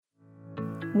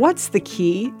What's the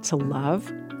key to love?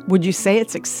 Would you say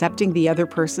it's accepting the other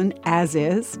person as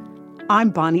is? I'm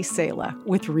Bonnie Sala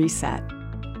with Reset.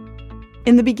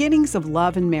 In the beginnings of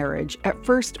love and marriage, at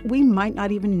first we might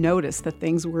not even notice the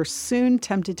things we're soon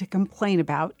tempted to complain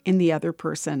about in the other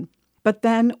person. But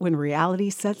then, when reality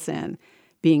sets in,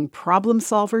 being problem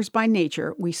solvers by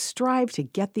nature, we strive to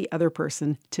get the other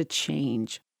person to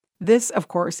change. This, of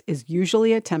course, is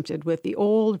usually attempted with the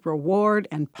old reward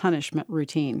and punishment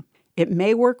routine. It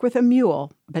may work with a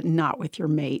mule, but not with your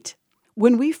mate.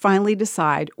 When we finally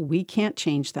decide we can't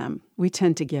change them, we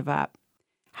tend to give up.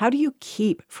 How do you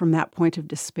keep from that point of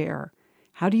despair?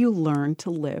 How do you learn to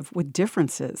live with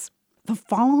differences? The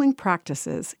following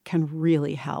practices can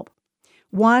really help.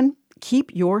 1,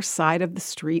 keep your side of the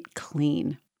street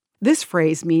clean. This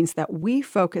phrase means that we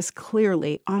focus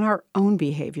clearly on our own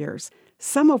behaviors,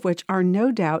 some of which are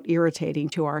no doubt irritating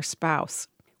to our spouse.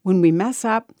 When we mess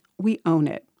up, we own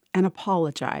it and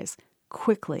apologize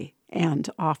quickly and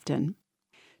often.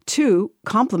 2,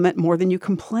 compliment more than you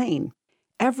complain.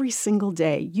 Every single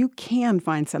day, you can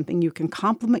find something you can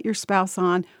compliment your spouse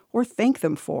on or thank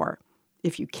them for.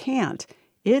 If you can't,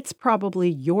 it's probably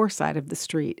your side of the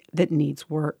street that needs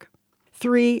work.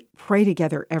 3, pray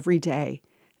together every day.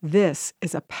 This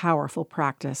is a powerful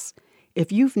practice.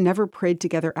 If you've never prayed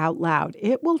together out loud,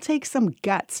 it will take some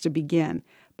guts to begin,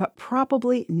 but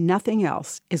probably nothing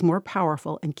else is more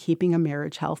powerful in keeping a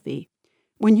marriage healthy.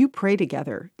 When you pray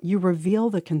together, you reveal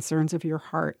the concerns of your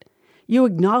heart. You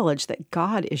acknowledge that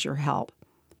God is your help.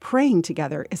 Praying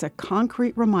together is a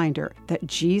concrete reminder that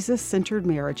Jesus-centered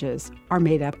marriages are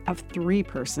made up of 3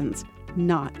 persons,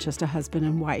 not just a husband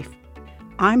and wife.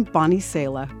 I'm Bonnie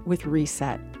Sala with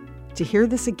Reset. To hear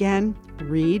this again,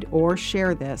 read or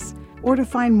share this, or to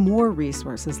find more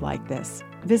resources like this,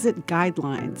 visit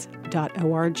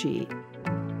guidelines.org.